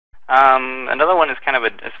Another one is kind of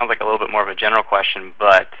it sounds like a little bit more of a general question,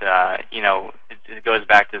 but it goes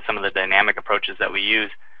back to some of the dynamic approaches that we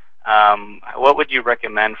use. What would you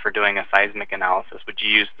recommend for doing a seismic analysis? Would you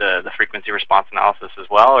use the frequency response analysis as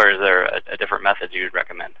well, or is there a different method you would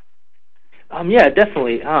recommend? Yeah,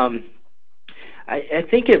 definitely. I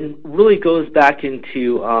think it really goes back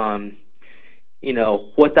into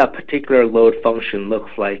what that particular load function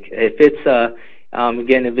looks like. If it's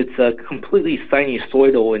again, if it's completely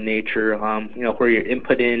sinusoidal in nature, where you're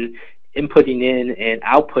inputting in and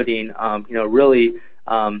outputting, really,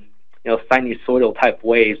 sinusoidal type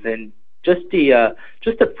waves, then just the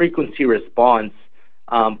frequency response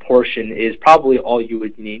portion is probably all you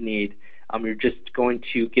would need. You're just going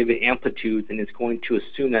to give it amplitudes, and it's going to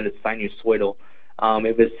assume that it's sinusoidal.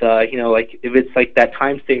 If it's if it's like that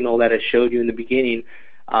time signal that I showed you in the beginning,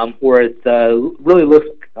 where it really looks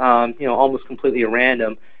almost completely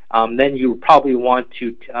random, then you probably want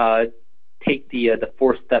to take the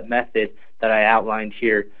four-step method that I outlined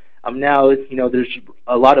here. Now there's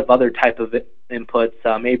a lot of other type of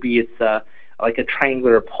inputs. Maybe it's like a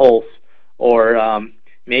triangular pulse, or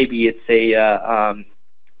maybe it's a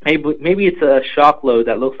maybe it's a shock load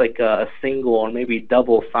that looks like a single or maybe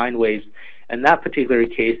double sine waves. In that particular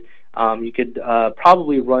case, you could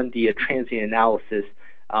probably run the transient analysis.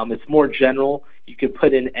 It's more general. You could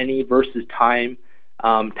put in any versus time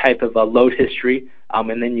type of a load history,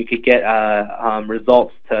 and then you could get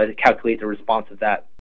results to calculate the response of that.